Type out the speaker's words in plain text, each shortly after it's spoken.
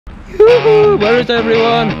Where is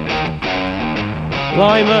everyone?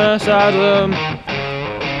 Limus, Adam.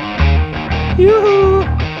 Yoo-hoo!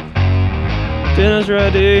 Dinner's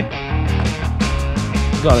ready.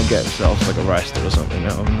 Gotta get themselves like arrested or something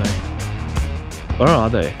now, haven't they? Where are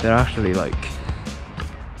they? They're actually like...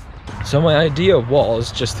 So my idea was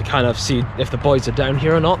just to kind of see if the boys are down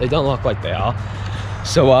here or not. They don't look like they are.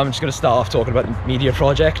 So I'm just gonna start off talking about the media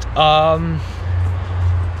project.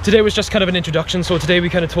 Today was just kind of an introduction. So today we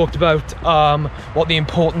kind of talked about what the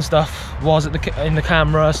important stuff was in the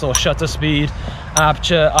camera. So shutter speed,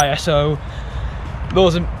 aperture, ISO.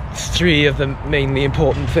 Those are three of the mainly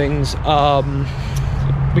important things.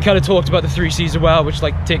 We kind of talked about the 3 C's as well, which is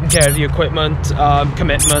like taking care of the equipment,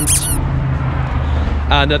 commitment,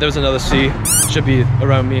 and there was another C, should be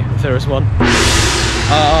around me if there is one.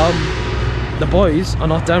 The boys are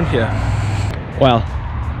not down here. Well,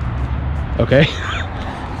 okay.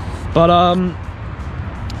 But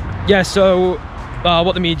yeah, so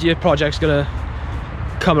what the media project's gonna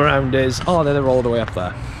come around is, oh, they're all the way up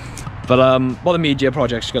there. But what the media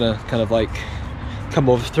project's gonna kind of like come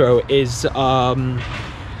over through is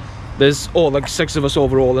there's all like 6 of us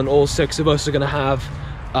overall, and all 6 of us are gonna have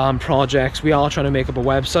projects. We are trying to make up a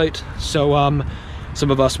website. So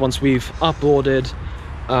some of us, once we've uploaded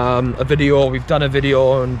a video, we've done a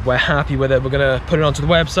video and we're happy with it, we're gonna put it onto the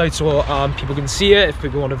website so people can see it. If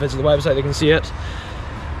people want to visit the website, they can see it.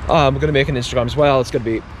 We're gonna make an Instagram as well. It's gonna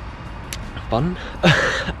be fun.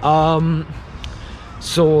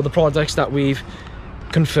 So the projects that we've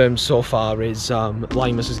confirmed so far is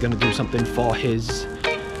Limus is gonna do something for his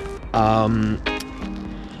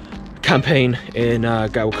campaign in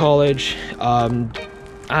Gower College.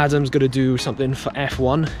 Adam's gonna do something for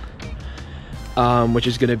F1. Which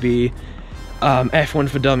is going to be F1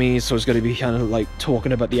 for dummies, so it's going to be kind of like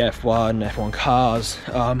talking about the F1 cars.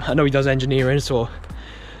 I know he does engineering, so it'd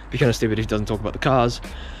be kind of stupid if he doesn't talk about the cars.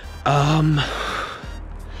 Yeah,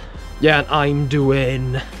 and I'm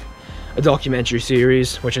doing a documentary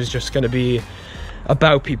series, which is just going to be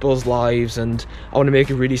about people's lives, and I want to make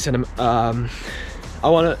it really I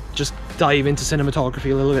want to just dive into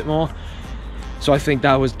cinematography a little bit more. So I think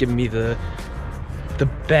that was giving me the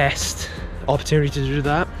best opportunity to do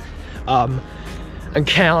that. And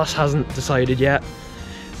Carlos hasn't decided yet.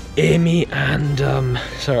 Amy and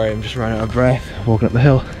sorry, I'm just running out of breath walking up the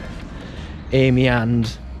hill. Amy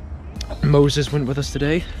and Moses went with us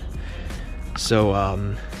today. So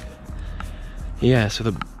yeah, so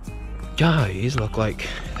the guys look like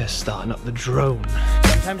they're starting up the drone.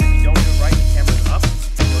 Sometimes if you don't do it right, the camera's up,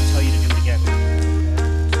 and it'll tell you to do it again.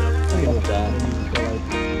 So Look at that.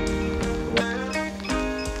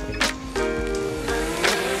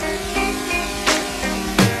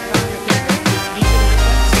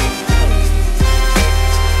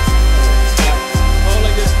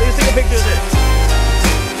 picture of this.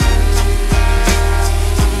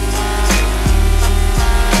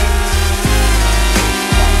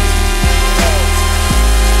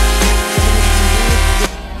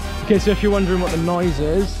 Okay, so if you're wondering what the noise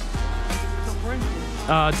is,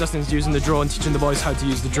 Dustin's using the drone, teaching the boys how to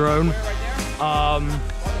use the drone. I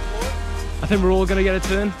think we're all gonna get a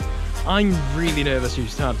turn. I'm really nervous to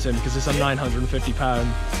have a turn because it's a £950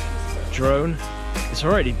 drone. It's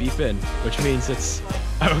already beeping, which means it's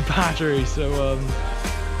out of battery, so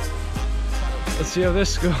let's see how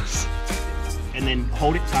this goes. And then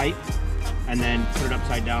hold it tight, and then put it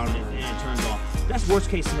upside down, and it turns off. That's worst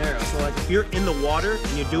case scenario. So like if you're in the water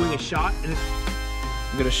and you're doing a shot, and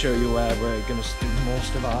I'm gonna show you where we're gonna do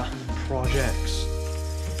most of our projects.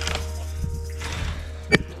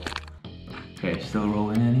 Okay, still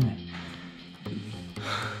rolling anyway.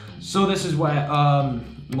 So this is where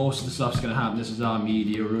most of the stuff's gonna happen. This is our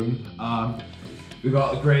media room. We've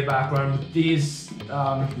got a grey background with these.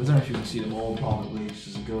 I don't know if you can see them all, probably. It's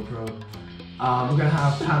just a GoPro. We're gonna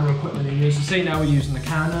have camera equipment in here. So say now we're using the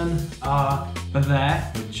Canon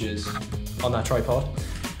there, which is on that tripod.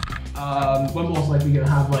 We're most likely gonna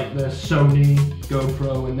have like the Sony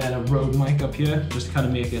GoPro and then a Rode mic up here, just to kind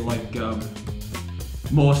of make it like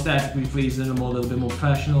more aesthetically pleasing and a little bit more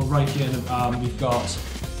professional. Right here, we've got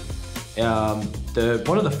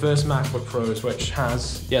one of the first MacBook Pros, which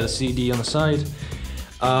has the CD on the side.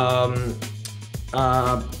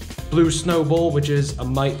 Blue Snowball, which is a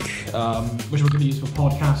mic which we're going to use for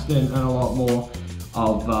podcasting and a lot more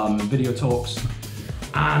of video talks.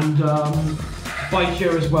 And by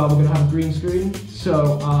here as well, we're going to have a green screen.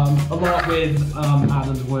 So a lot with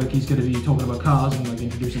Adam's work, he's going to be talking about cars and like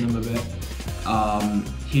introducing them a bit.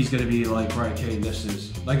 He's going to be like, right, okay, this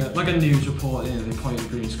is like a news report. You know, they point at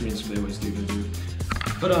the green screen, so they always do.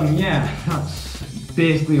 But yeah, that's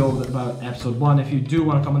basically all about episode 1. If you do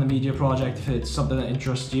want to come on the media project, if it's something that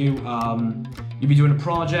interests you, you'll be doing a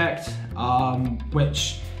project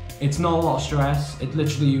which it's not a lot of stress. It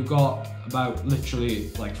literally, you've got about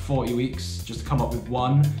like 40 weeks just to come up with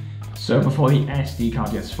one. So before the SD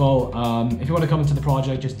card gets full, if you want to come into the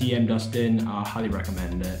project, just DM Dustin. I highly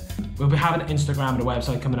recommend it. We'll be having an Instagram and a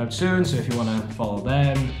website coming out soon, so if you want to follow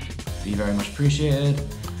them, be very much appreciated.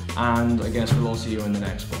 And I guess we'll all see you in the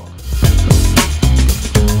next vlog.